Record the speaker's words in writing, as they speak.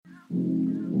Trying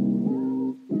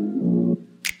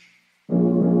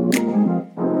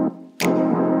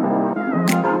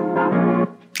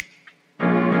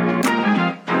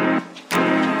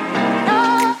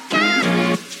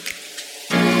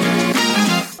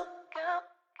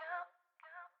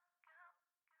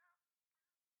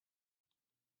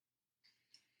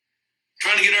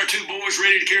to get our two boys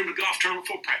ready to carry them to golf tournament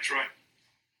before practice, right?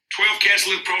 12 cats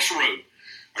live across the road.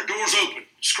 Our door's open.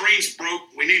 Screen's broke.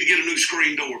 We need to get a new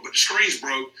screen door, but the screen's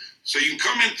broke, so you can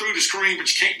come in through the screen, but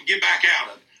you can't get back out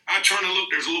of it. I turn to look.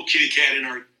 There's a little kitty cat in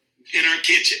our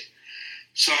kitchen.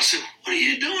 So I said, "What are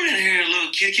you doing in here,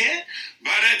 little kitty cat?"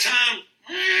 By that time,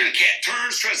 the cat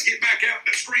turns, tries to get back out.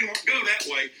 The screen won't go that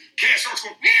way. Cat starts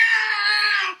going,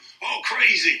 meow, all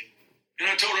crazy. And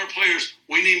I told our players,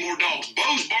 we need more dogs.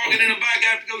 Bo's barking in the back. I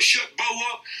have to go shut Bo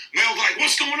up. Mel's like,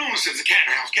 "What's going on?" I said, "There's a cat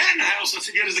in the house." "Cat in the house?" I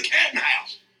said, "Yeah, there's a cat in the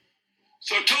house."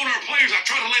 So I told our players, I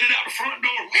tried to let it out the front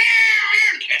door.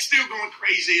 Meow, the cat's still going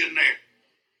crazy in there.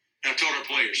 And I told our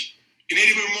players, you need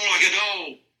to be more like a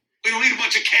dog. We don't need a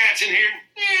bunch of cats in here.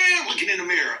 Yeah, looking in the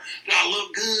mirror. Do I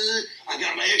look good? I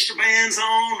got my extra bands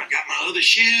on. I got my other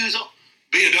shoes on.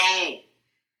 Be a dog.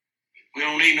 We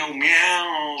don't need no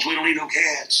meows. We don't need no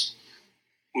cats.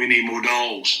 We need more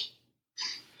dogs.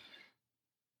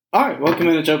 All right, welcome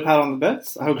into Joe Pat on the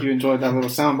Bets. I hope you enjoyed that little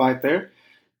soundbite there.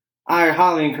 I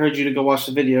highly encourage you to go watch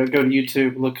the video. Go to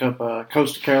YouTube, look up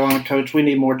Coastal Carolina Coach. We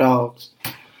need more dogs.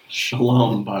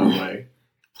 Shalom, by the way.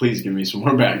 Please give me some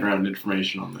more background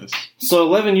information on this. So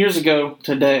 11 years ago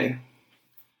today,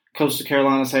 Coastal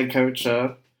Carolina's head coach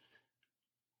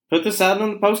put this out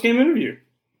in the post-game interview.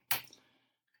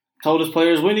 Told his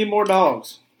players, we need more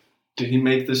dogs. Did he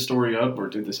make this story up, or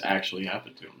did this actually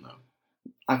happen to him, though?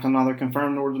 I can neither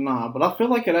confirm nor deny, but I feel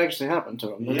like it actually happened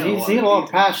to him. Yeah, he had a lot of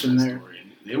passion there. Story.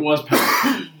 It was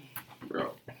passion.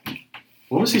 Bro.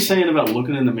 What was he saying about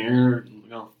looking in the mirror,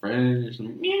 looking all fresh?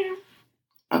 Meow.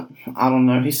 I don't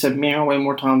know. He said meow way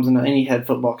more times than any head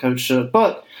football coach should.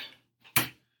 But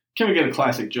can we get a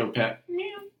classic Joe Pat?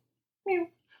 Meow. Meow.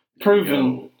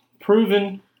 Proven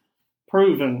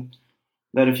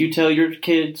that if you tell your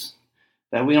kids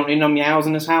that we don't need no meows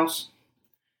in this house,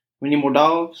 we need more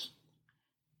dogs.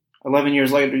 11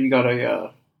 years later, you got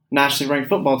a nationally ranked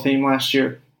football team last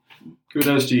year.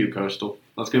 Kudos to you, Coastal.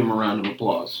 Let's give him a round of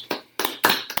applause.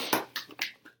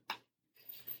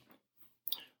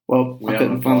 Well, we I have an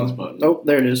couldn't find applause button. Oh,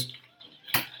 there it is.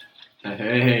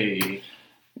 Hey.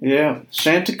 Yeah,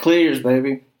 Chanticleers,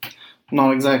 baby.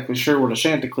 Not exactly sure what a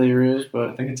Chanticleer is, but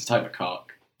I think it's a type of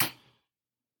cock.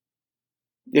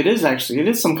 It is actually. It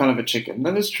is some kind of a chicken.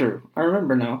 That is true. I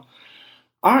remember now.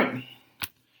 All right.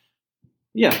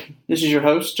 Yeah, this is your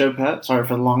host, Joe Pat. Sorry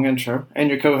for the long intro. And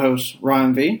your co-host,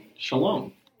 Ryan V.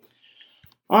 Shalom.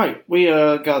 All right, we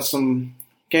got some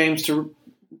games to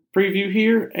preview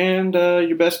here and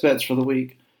your best bets for the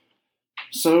week.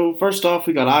 So, first off,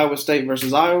 we got Iowa State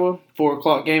versus Iowa. 4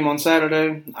 o'clock game on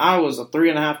Saturday. Iowa's a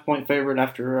 3.5-point favorite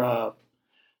after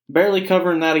barely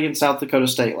covering that against South Dakota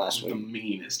State last week. The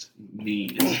meanest,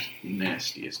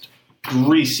 nastiest,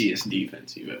 greasiest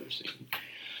defense you've ever seen.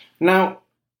 Now,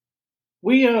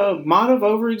 we might have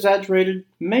over-exaggerated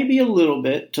maybe a little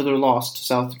bit to their loss to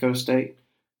South Dakota State.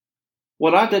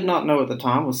 What I did not know at the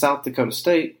time was South Dakota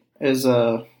State is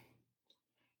a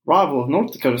rival of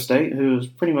North Dakota State, who has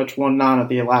pretty much won 9 of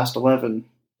the last 11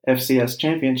 FCS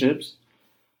championships.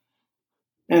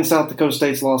 And South Dakota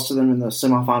State's lost to them in the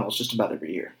semifinals just about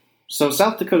every year. So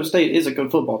South Dakota State is a good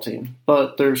football team,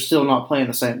 but they're still not playing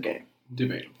the same game.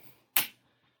 Debatable.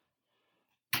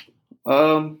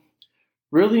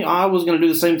 Really, Iowa's going to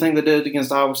do the same thing they did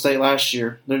against Iowa State last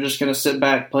year. They're just going to sit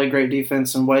back, play great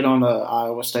defense, and wait on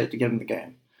Iowa State to give them the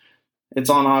game. It's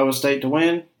on Iowa State to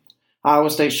win. Iowa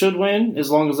State should win as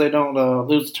long as they don't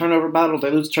lose the turnover battle. If they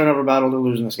lose the turnover battle, they're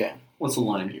losing this game. What's the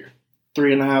line here?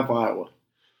 3.5 Iowa.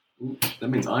 Ooh, that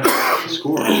means Iowa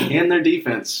scored. And their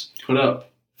defense put up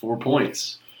 4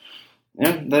 points.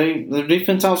 Yeah, their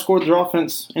defense outscored their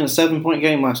offense in a 7-point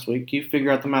game last week. You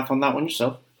figure out the math on that one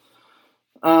yourself.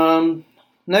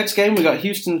 Next game, we got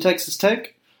Houston, Texas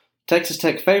Tech. Texas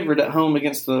Tech favored at home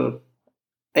against the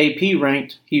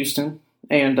AP-ranked Houston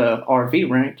and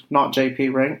RV-ranked, not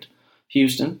JP-ranked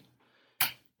Houston.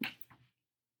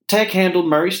 Tech handled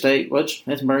Murray State, which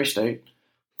is Murray State.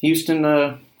 Houston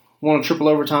won a triple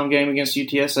overtime game against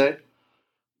UTSA.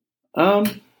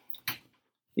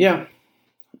 Yeah,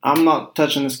 I'm not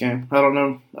touching this game. I don't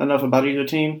know enough about either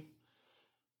team.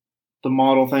 The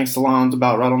model thinks the line's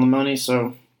about right on the money,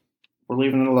 so we're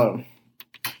leaving it alone.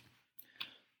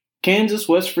 Kansas,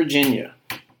 West Virginia.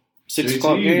 6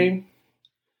 o'clock game.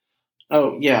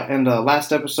 Oh, yeah, and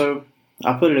last episode,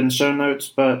 I put it in the show notes,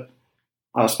 but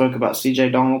I spoke about C.J.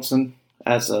 Donaldson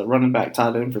as a running back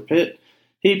tight end for Pitt.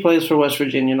 He plays for West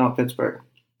Virginia, not Pittsburgh.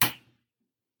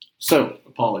 So,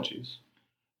 Apologies.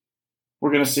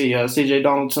 we're going to see C.J.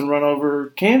 Donaldson run over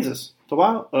Kansas, the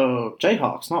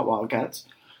Jayhawks, not Wildcats.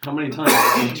 How many times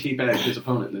did he teabag his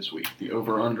opponent this week? The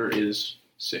over-under is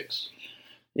 6.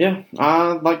 Yeah,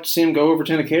 I'd like to see him go over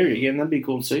 10 a carry again. That'd be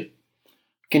cool to see.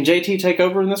 Can JT take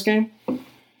over in this game?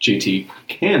 JT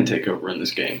can take over in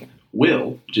this game.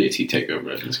 Will JT take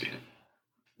over in this game?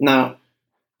 Now,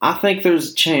 I think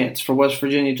there's a chance for West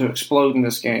Virginia to explode in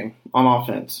this game on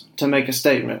offense, to make a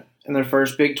statement in their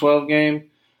first Big 12 game.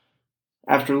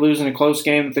 After losing a close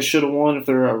game that they should have won if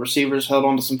their receivers held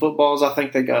on to some footballs, I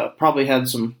think they probably had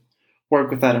some work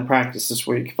with that in practice this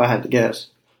week, if I had to guess.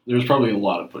 There's probably a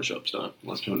lot of push-ups done.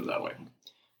 Let's put it that way.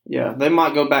 Yeah, they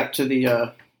might go back to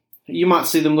the you might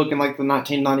see them looking like the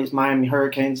 1990s Miami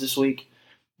Hurricanes this week,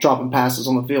 dropping passes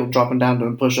on the field, dropping down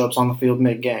doing push-ups on the field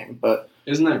mid-game. But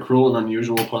isn't that cruel and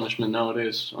unusual punishment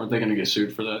nowadays? Aren't they going to get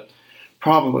sued for that?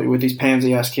 Probably with these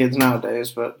pansy-ass kids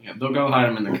nowadays. But yeah, th'll go hide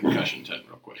them in the concussion tent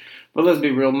real quick. But let's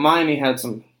be real, Miami had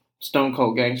some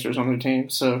stone-cold gangsters on their team,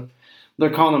 so they're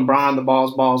calling Brian the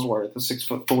Ballsworth, the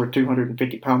 6'4",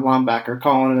 250-pound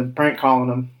linebacker, prank calling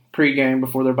him pregame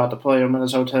before they're about to play him in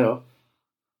his hotel.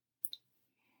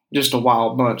 Just a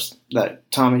wild bunch that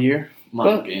time of year.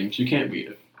 Mind games, you can't beat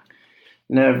it.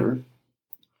 Never.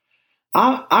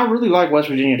 I really like West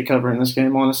Virginia to cover in this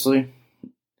game, honestly.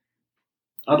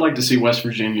 I'd like to see West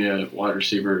Virginia wide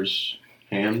receivers'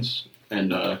 hands,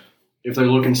 and if they're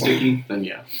looking sticky, then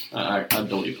yeah, I'd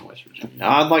believe in West Virginia.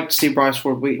 I'd like to see Bryce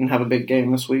Ford Wheaton have a big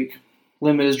game this week.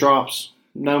 Limit his drops,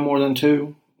 no more than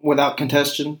 2, without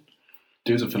contention.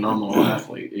 Dude's a phenomenal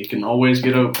athlete. He can always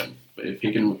get open, but if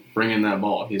he can bring in that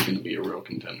ball, he's going to be a real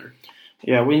contender.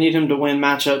 Yeah, we need him to win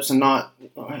matchups and not.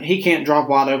 He can't drop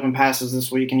wide open passes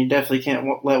this week, and he definitely can't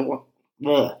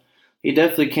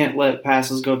let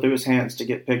passes go through his hands to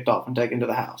get picked off and taken to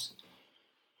the house.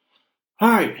 All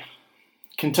right,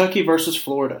 Kentucky versus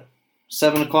Florida,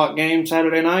 7:00 game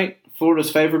Saturday night.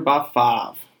 Florida's favored by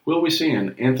 5. Will we see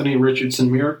an Anthony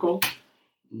Richardson miracle?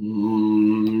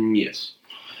 Yes.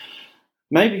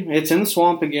 Maybe. It's in the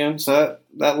swamp again, so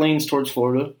that leans towards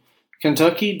Florida.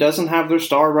 Kentucky doesn't have their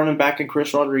star running back in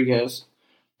Chris Rodriguez,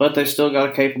 but they've still got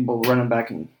a capable running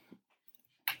back.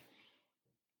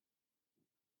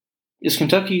 Is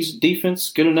Kentucky's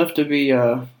defense good enough to be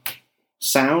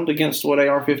sound against what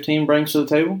AR-15 brings to the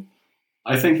table?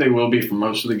 I think they will be for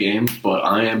most of the game, but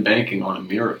I am banking on a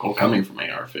miracle coming from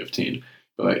AR-15.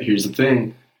 But here's the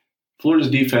thing.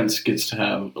 Florida's defense gets to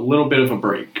have a little bit of a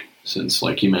break since,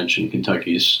 like you mentioned,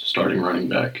 Kentucky's starting running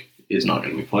back is not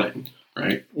going to be playing,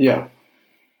 right? Yeah.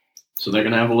 So they're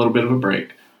going to have a little bit of a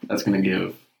break. That's going to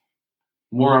give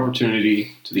more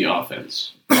opportunity to the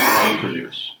offense to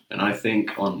produce. And I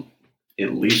think on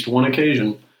at least one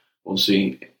occasion, we'll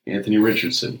see Anthony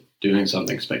Richardson doing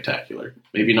something spectacular.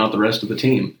 Maybe not the rest of the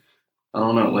team. I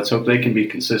don't know. Let's hope they can be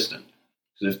consistent.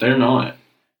 Because if they're not,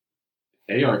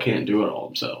 AR can't do it all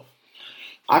himself.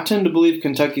 I tend to believe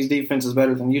Kentucky's defense is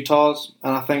better than Utah's,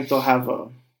 and I think they'll have a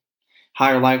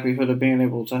higher likelihood of being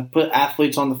able to put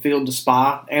athletes on the field to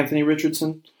spy Anthony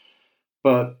Richardson.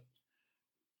 But,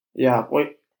 yeah,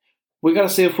 we got to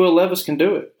see if Will Levis can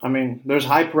do it. I mean, there's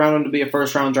hype around him to be a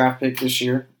first-round draft pick this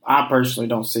year. I personally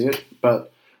don't see it,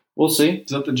 but we'll see.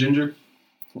 Is that the ginger?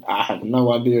 I have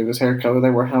no idea of his hair color. They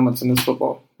wear helmets in this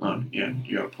football. Oh, yeah,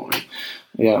 you got a point.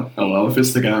 Yeah. Oh, well, if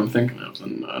it's the guy I'm thinking of,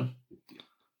 then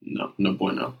no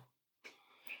boy, no.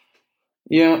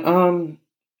 Yeah,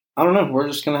 I don't know. We're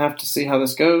just going to have to see how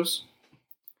this goes.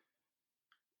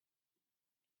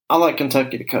 I like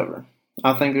Kentucky to cover.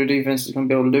 I think their defense is going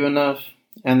to be able to do enough,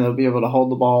 and they'll be able to hold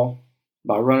the ball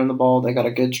by running the ball. They got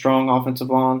a good, strong offensive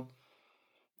line.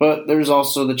 But there's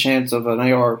also the chance of an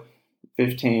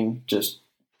AR-15 just...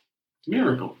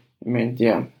 Miracle. I mean,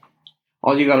 yeah.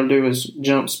 All you got to do is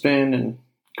jump, spin, and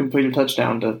complete a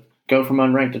touchdown to go from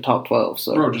unranked to top 12.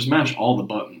 So, bro, just mash all the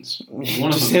buttons.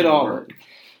 Just hit all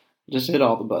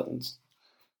the buttons.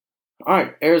 All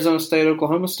right, Arizona State,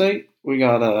 Oklahoma State. We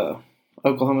got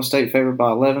Oklahoma State favored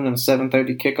by 11 in a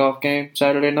 7:30 kickoff game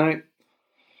Saturday night.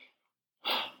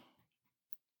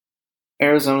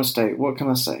 Arizona State, what can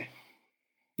I say?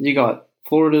 You got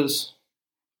Florida's,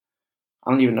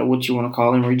 I don't even know what you want to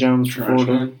call Emory Jones for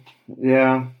Florida.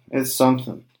 Yeah, it's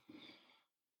something.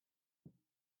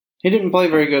 He didn't play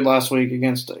very good last week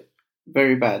against a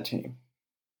very bad team.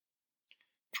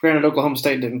 Granted, Oklahoma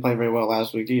State didn't play very well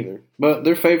last week either. But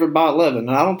they're favored by 11,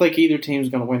 and I don't think either team's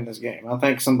going to win this game. I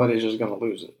think somebody's just going to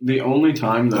lose it. The only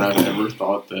time that I've ever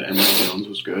thought that Emory Jones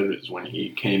was good is when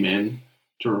he came in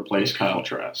to replace Kyle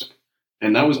Trask.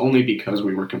 And that was only because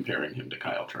we were comparing him to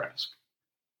Kyle Trask.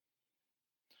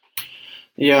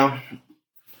 Yeah.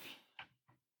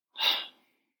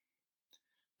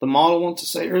 The model wants to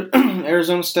say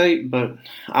Arizona State, but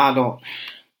I don't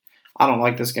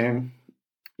like this game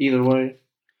either way.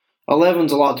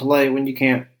 11's a lot to lay when you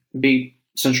can't beat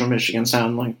Central Michigan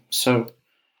soundly. So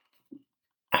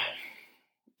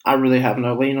I really have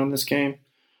no lean on this game.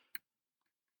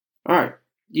 All right,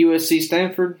 USC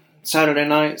Stanford, Saturday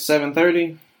night,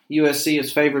 7:30. USC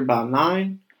is favored by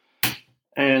 9.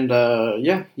 And,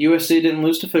 USC didn't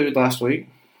lose to Food last week,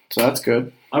 so that's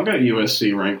good. I've got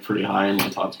USC ranked pretty high in my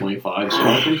top 25, so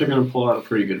I think they're going to pull out a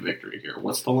pretty good victory here.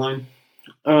 What's the line?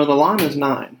 The line is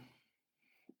 9.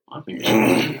 I think it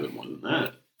should be a good more than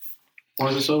that. Why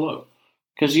is it so low?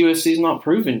 Because USC's not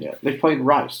proven yet. They played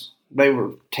Rice. They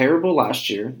were terrible last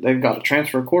year. They've got a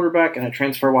transfer quarterback and a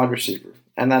transfer wide receiver.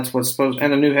 And that's what's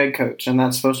and a new head coach. And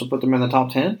that's supposed to put them in the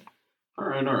top 10? All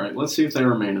right. Let's see if they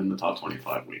remain in the top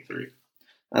 25 week 3.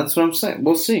 That's what I'm saying.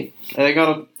 We'll see. They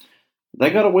gotta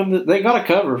win. They gotta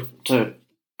cover to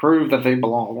prove that they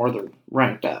belong where they're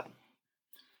ranked at.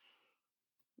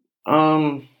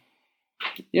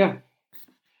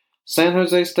 San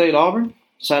Jose State Auburn,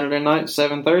 Saturday night,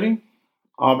 7:30.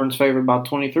 Auburn's favored by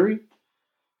 23.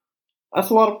 That's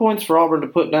a lot of points for Auburn to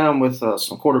put down with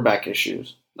some quarterback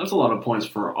issues. That's a lot of points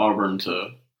for Auburn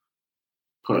to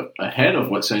put ahead of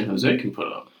what San Jose can put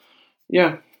up.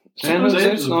 Yeah. San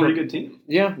Jose is a pretty good team.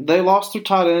 Yeah, they lost their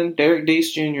tight end, Derek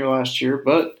Deese Jr. last year,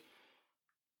 but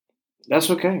that's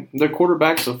okay. Their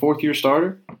quarterback's a fourth-year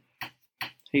starter.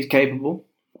 He's capable.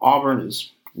 Auburn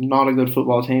is not a good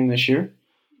football team this year.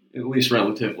 At least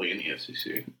relatively in the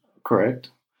SEC. Correct.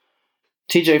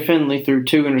 TJ Finley threw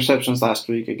 2 interceptions last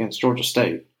week against Georgia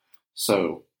State.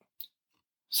 So,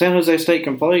 San Jose State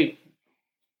can play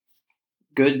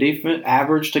good defense,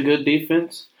 average to good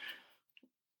defense.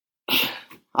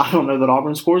 I don't know that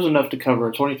Auburn scores enough to cover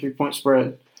a 23-point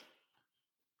spread.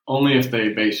 Only if they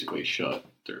basically shut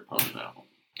their opponent out.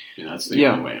 That's the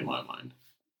only way in my mind.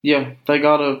 Yeah, they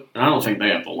got to... I don't think they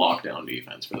have the lockdown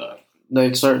defense for that.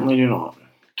 They certainly do not.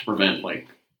 To prevent,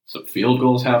 some field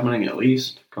goals happening at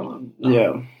least. Come on. No.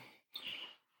 Yeah.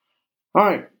 All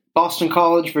right, Boston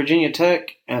College, Virginia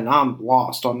Tech, and I'm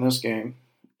lost on this game.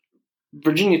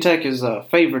 Virginia Tech is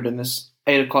favored in this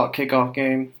 8 o'clock kickoff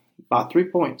game by 3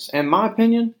 points. In my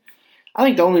opinion, I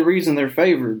think the only reason they're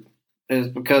favored is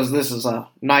because this is a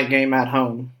night game at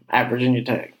home at Virginia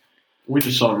Tech. We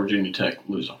just saw Virginia Tech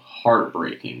lose a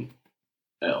heartbreaking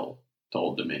L to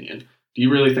Old Dominion. Do you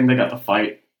really think they got the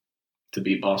fight to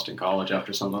beat Boston College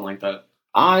after something like that?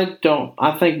 I don't.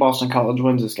 I think Boston College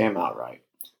wins this game outright.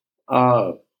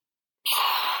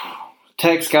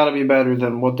 Tech's got to be better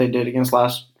than what they did against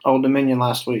Old Dominion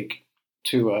last week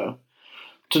to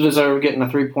deserve getting a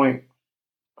 3-point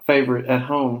favorite at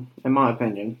home, in my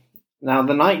opinion. Now,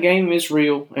 the night game is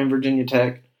real in Virginia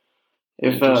Tech.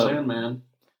 If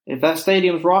that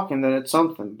stadium's rocking, then it's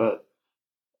something. But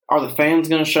are the fans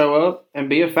going to show up and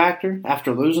be a factor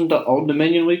after losing to Old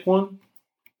Dominion week 1?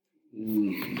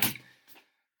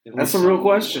 That's a real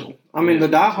question. I mean, the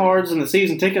diehards and the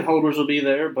season ticket holders will be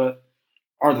there, but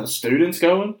are the students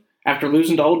going after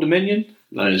losing to Old Dominion?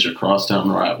 That is your crosstown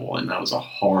rival, and that was a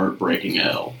heartbreaking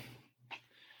L.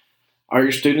 Are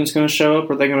your students going to show up,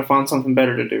 or are they going to find something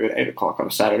better to do at 8 o'clock on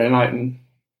a Saturday night in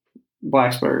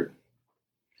Blacksburg?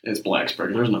 It's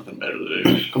Blacksburg. There's nothing better to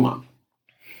do. Come on.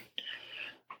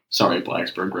 Sorry,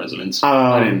 Blacksburg residents.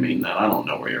 I didn't mean that. I don't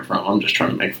know where you're from. I'm just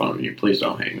trying to make fun of you. Please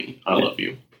don't hate me. I love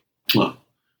you.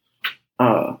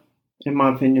 In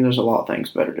my opinion, there's a lot of things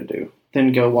better to do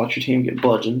than go watch your team get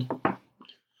bludgeoned.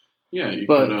 Yeah, you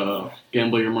could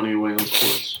gamble your money away on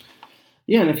sports.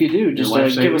 Yeah, and if you do, just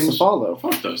give us a follow.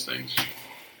 Fuck those things.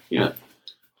 Yeah.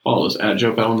 Follow us at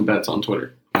Joe Bell and the Bets on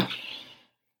Twitter.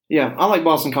 Yeah, I like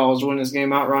Boston College to win this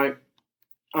game outright.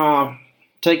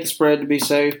 Take the spread to be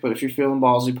safe, but if you're feeling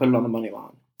ballsy, put it on the money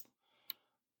line.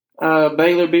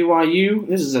 Baylor BYU,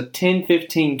 this is a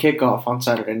 10:15 kickoff on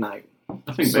Saturday night.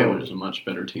 I think Baylor is a much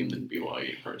better team than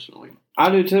BYU, personally.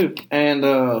 I do too.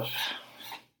 And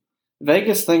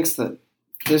Vegas thinks that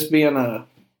this being a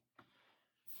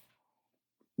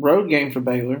road game for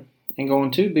Baylor and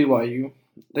going to BYU,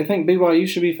 they think BYU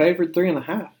should be favored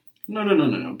 3.5. No.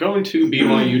 Going to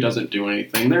BYU doesn't do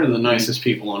anything. They're the nicest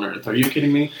people on earth. Are you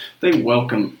kidding me? They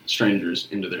welcome strangers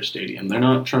into their stadium. They're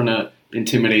not trying to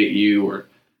intimidate you or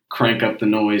crank up the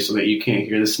noise so that you can't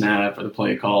hear the snap or the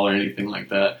play call or anything like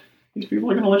that. These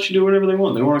people are going to let you do whatever they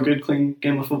want. They want a good, clean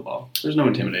game of football. There's no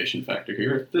intimidation factor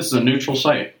here. This is a neutral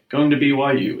site. Going to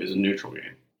BYU is a neutral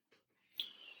game.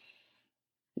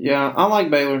 Yeah, I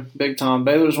like Baylor big time.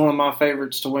 Baylor's one of my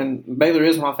favorites to win. Baylor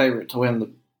is my favorite to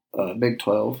win the Big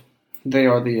 12. They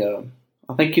are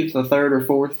I think it's the third or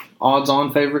fourth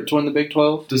odds-on favorite to win the Big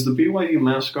 12. Does the BYU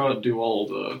mascot do all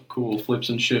the cool flips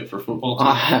and shit for football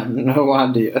teams? I have no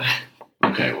idea.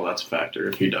 Okay, well, that's a factor.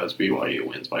 If he does, BYU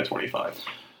wins by 25.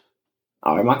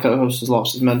 All right, my co-host has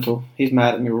lost his mental. He's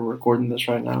mad at me. We're recording this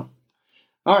right now.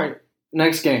 All right,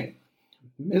 next game.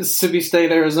 Mississippi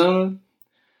State, Arizona.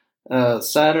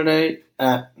 Saturday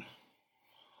at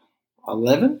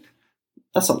 11?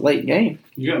 That's a late game.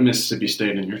 You got Mississippi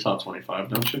State in your top 25,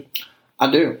 don't you?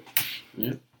 I do.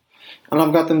 Yeah. And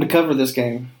I've got them to cover this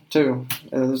game, too.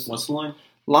 What's the line?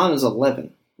 Line is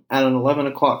 11 at an 11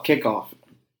 o'clock kickoff.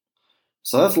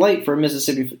 So that's late for a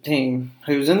Mississippi team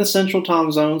who's in the central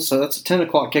time zone, so that's a 10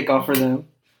 o'clock kickoff for them.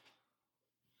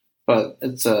 But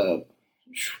it's 9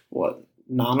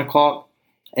 o'clock,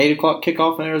 8 o'clock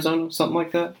kickoff in Arizona, something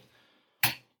like that.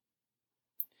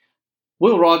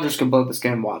 Will Rogers could blow this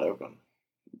game wide open.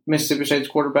 Mississippi State's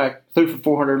quarterback threw for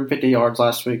 450 yards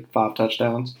last week, 5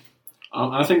 touchdowns.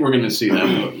 I think we're going to see that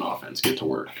potent offense get to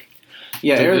work.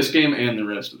 Yeah, this game and the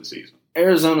rest of the season.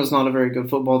 Arizona's not a very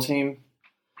good football team.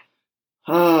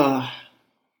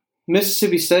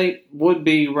 Mississippi State would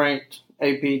be ranked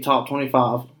AP top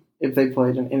 25 if they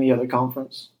played in any other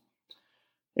conference.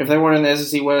 If they weren't in the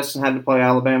SEC West and had to play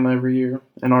Alabama every year,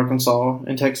 and Arkansas,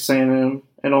 and Texas A&M,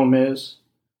 and Ole Miss.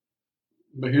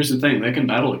 But here's the thing: they can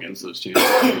battle against those teams.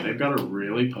 They've got a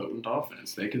really potent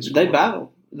offense. They can score. They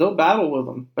battle. They'll battle with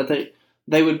them, but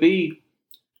they would be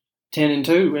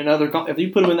 10-2 in other. If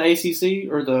you put them in the ACC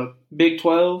or the Big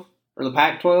 12 or the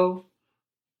Pac-12,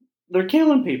 they're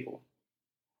killing people.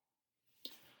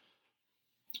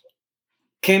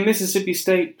 Can Mississippi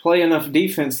State play enough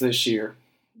defense this year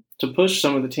to push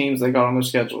some of the teams they got on their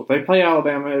schedule? They play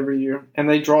Alabama every year, and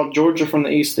they draw Georgia from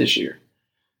the East this year.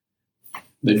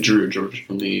 They drew Georgia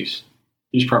from the East.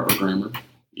 Use proper grammar.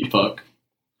 You fuck.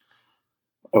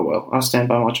 Oh, well, I stand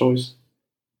by my choice.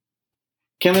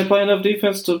 Can they play enough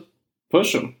defense to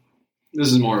push them?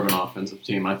 This is more of an offensive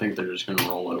team. I think they're just going to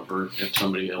roll over if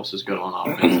somebody else is good on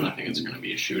offense, and I think it's going to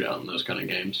be a shootout in those kind of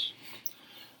games.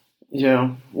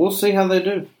 Yeah, we'll see how they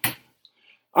do.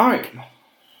 All right,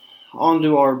 on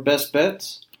to our best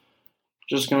bets.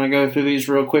 Just going to go through these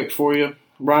real quick for you.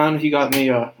 Ryan, if you got any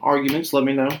arguments, let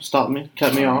me know. Stop me.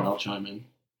 Cut me off. I'll chime in.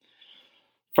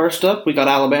 First up, we got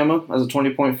Alabama as a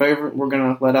 20-point favorite. We're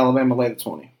going to let Alabama lay the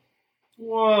 20.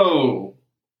 Whoa.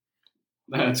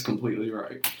 That's completely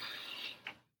right.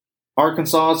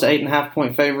 Arkansas is an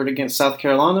 8.5-point favorite against South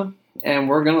Carolina, and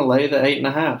we're going to lay the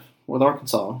 8.5 with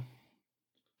Arkansas.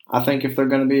 I think if they're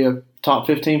going to be a top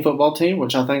 15 football team,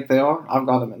 which I think they are, I've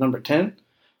got them at number 10.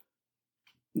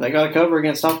 They got to cover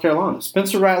against South Carolina.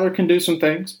 Spencer Rattler can do some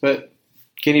things, but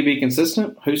can he be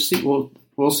consistent?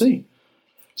 We'll see.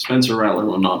 Spencer Rattler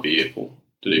will not be able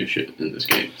to do shit in this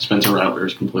game. Spencer Rattler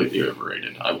is completely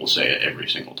overrated. I will say it every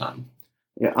single time.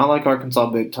 Yeah, I like Arkansas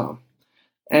big time.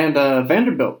 And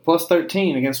Vanderbilt, plus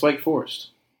 13 against Wake Forest.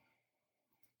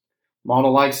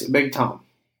 Model likes it big time.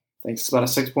 Thinks it's about a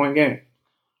 6-point game.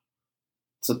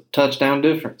 It's a touchdown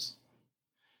difference.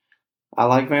 I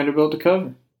like Vanderbilt to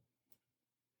cover.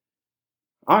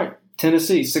 All right,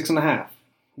 Tennessee, 6.5.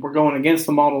 We're going against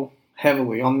the model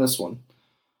heavily on this one.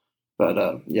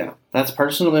 But, yeah, that's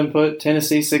personal input.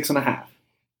 Tennessee, 6.5.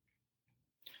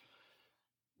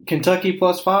 Kentucky,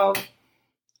 plus 5.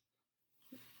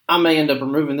 I may end up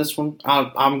removing this one.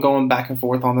 I'm going back and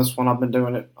forth on this one. I've been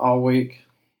doing it all week.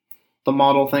 The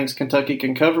model thinks Kentucky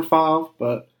can cover 5,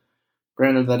 but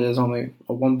granted that is only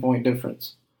a 1-point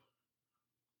difference.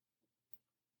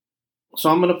 So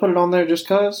I'm going to put it on there just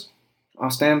because. I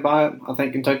stand by it. I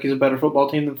think Kentucky's a better football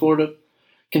team than Florida.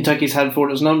 Kentucky's had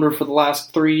Florida's number for the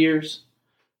last 3 years.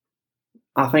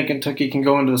 I think Kentucky can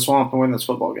go into the swamp and win this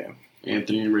football game.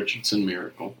 Anthony Richardson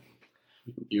miracle.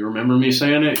 You remember me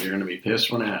saying it, you're going to be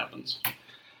pissed when it happens.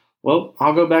 Well,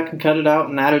 I'll go back and cut it out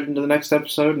and add it into the next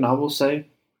episode, and I will say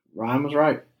Ryan was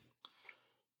right.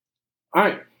 All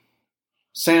right.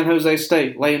 San Jose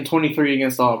State laying 23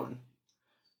 against Auburn.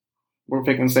 We're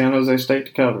picking San Jose State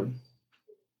to cover.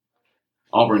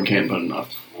 Auburn can't put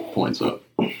enough points up.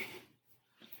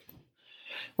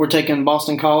 We're taking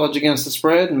Boston College against the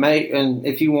spread, and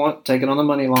if you want, take it on the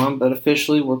money line. But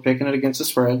officially, we're picking it against the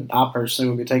spread. I personally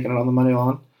will be taking it on the money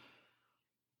line.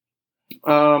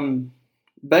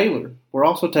 Baylor, we're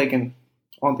also taking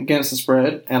against the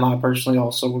spread, and I personally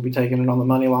also will be taking it on the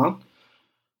money line.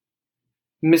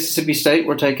 Mississippi State,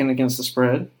 we're taking against the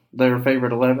spread. They're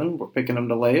favorite 11. We're picking them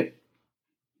to lay it.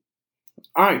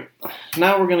 All right,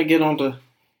 now we're going to get on to,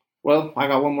 I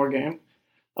got one more game.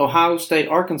 Ohio State,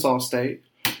 Arkansas State.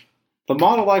 The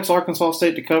model likes Arkansas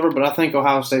State to cover, but I think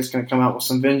Ohio State's going to come out with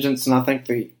some vengeance, and I think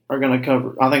they are going to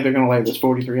cover. I think they're going to lay this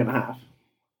 43.5.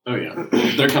 Oh, yeah.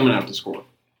 They're coming out to score.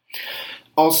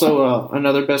 Also,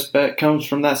 another best bet comes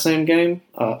from that same game,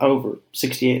 over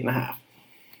 68.5.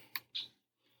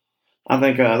 I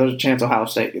think there's a chance Ohio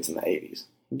State gets in the 80s,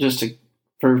 just to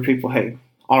prove people, hey,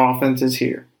 our offense is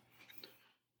here.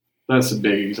 That's a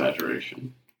big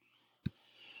exaggeration.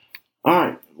 All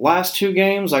right, last two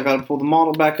games, I got to pull the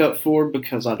model back up for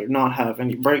because I do not have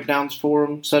any breakdowns for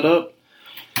them set up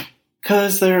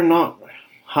because they're not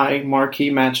high marquee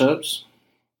matchups.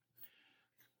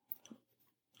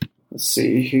 Let's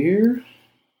see here.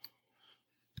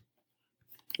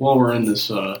 While we're in this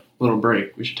little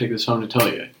break, we should take this time to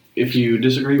tell you, if you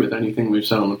disagree with anything we've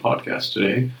said on the podcast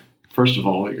today, first of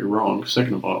all, you're wrong.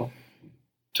 Second of all,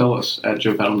 tell us at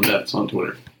Joe Pat on the Bets on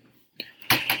Twitter.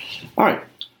 All right.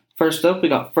 First up, we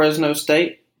got Fresno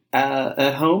State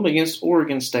at home against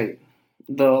Oregon State.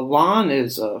 The line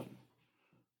is,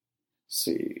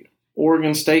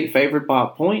 Oregon State favored by a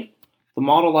point. The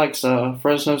model likes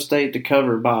Fresno State to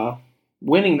cover by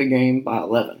winning the game by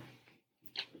 11.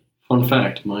 Fun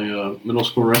fact, my middle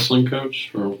school wrestling coach,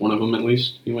 or one of them at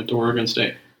least, he went to Oregon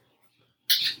State.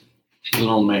 He's an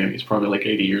old man. He's probably like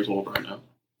 80 years old right now.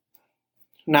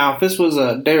 Now, if this was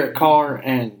Derek Carr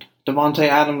and Devontae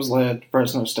Adams led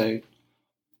Fresno State,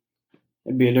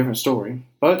 it'd be a different story.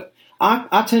 But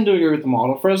I tend to agree with the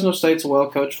model. Fresno State's a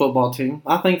well-coached football team.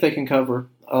 I think they can cover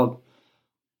a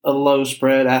low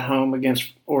spread at home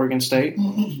against Oregon State.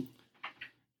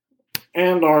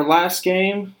 And our last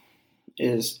game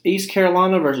is East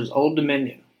Carolina versus Old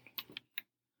Dominion.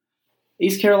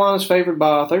 East Carolina's favored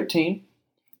by 13,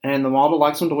 and the model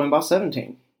likes them to win by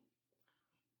 17.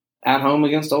 At home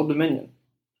against Old Dominion.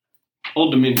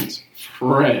 Old Dominion's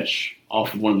fresh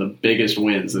off of one of the biggest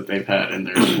wins that they've had in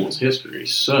their school's history.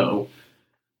 So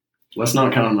let's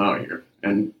not count them out here.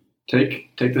 And take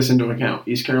this into account.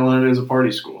 East Carolina is a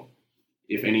party school.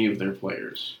 If any of their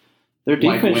players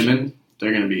like women,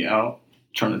 they're going to be out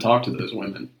trying to talk to those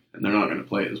women, and they're not going to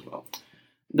play as well.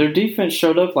 Their defense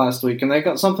showed up last week, and they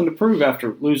got something to prove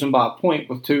after losing by a point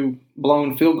with 2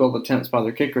 blown field goal attempts by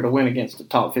their kicker to win against a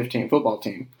top 15 football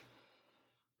team.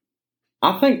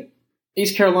 I think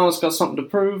East Carolina's got something to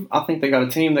prove. I think they got a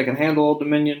team that can handle Old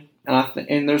Dominion.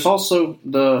 And there's also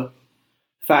the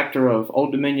factor of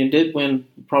Old Dominion did win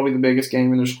probably the biggest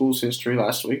game in their school's history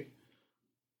last week.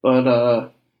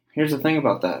 But here's the thing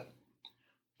about that.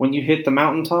 When you hit the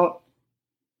mountaintop,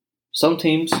 some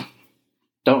teams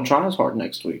don't try as hard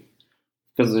next week.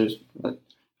 Because there's,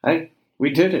 hey,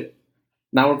 we did it.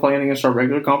 Now we're playing against our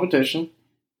regular competition.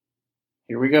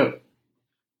 Here we go.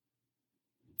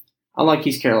 I like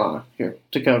East Carolina here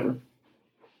to cover.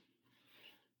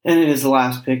 And it is the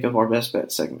last pick of our best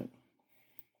bet segment.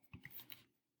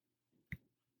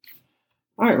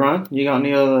 All right, Ryan, you got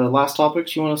any other last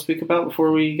topics you want to speak about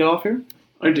before we get off here?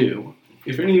 I do.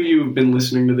 If any of you have been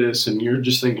listening to this and you're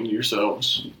just thinking to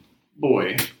yourselves,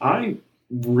 boy, I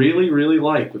really, really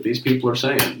like what these people are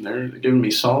saying. They're giving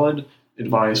me solid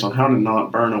advice on how to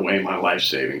not burn away my life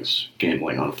savings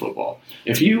gambling on football.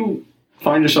 If you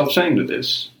find yourself saying to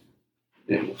this,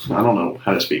 I don't know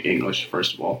how to speak English,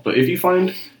 first of all, but if you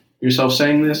find yourself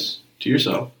saying this to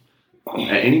yourself at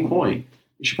any point,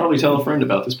 you should probably tell a friend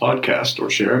about this podcast or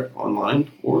share it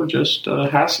online or just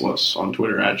hassle us on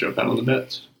Twitter at Joe Pat on the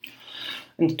Bets.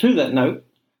 And to that note,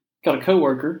 got a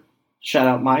coworker, shout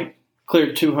out Mike,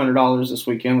 cleared $200 this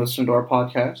weekend listening to our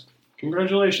podcast.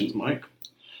 Congratulations, Mike.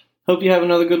 Hope you have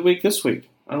another good week this week.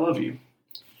 I love you.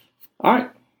 All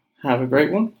right. Have a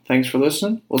great one. Thanks for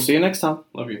listening. We'll see you next time.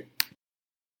 Love you.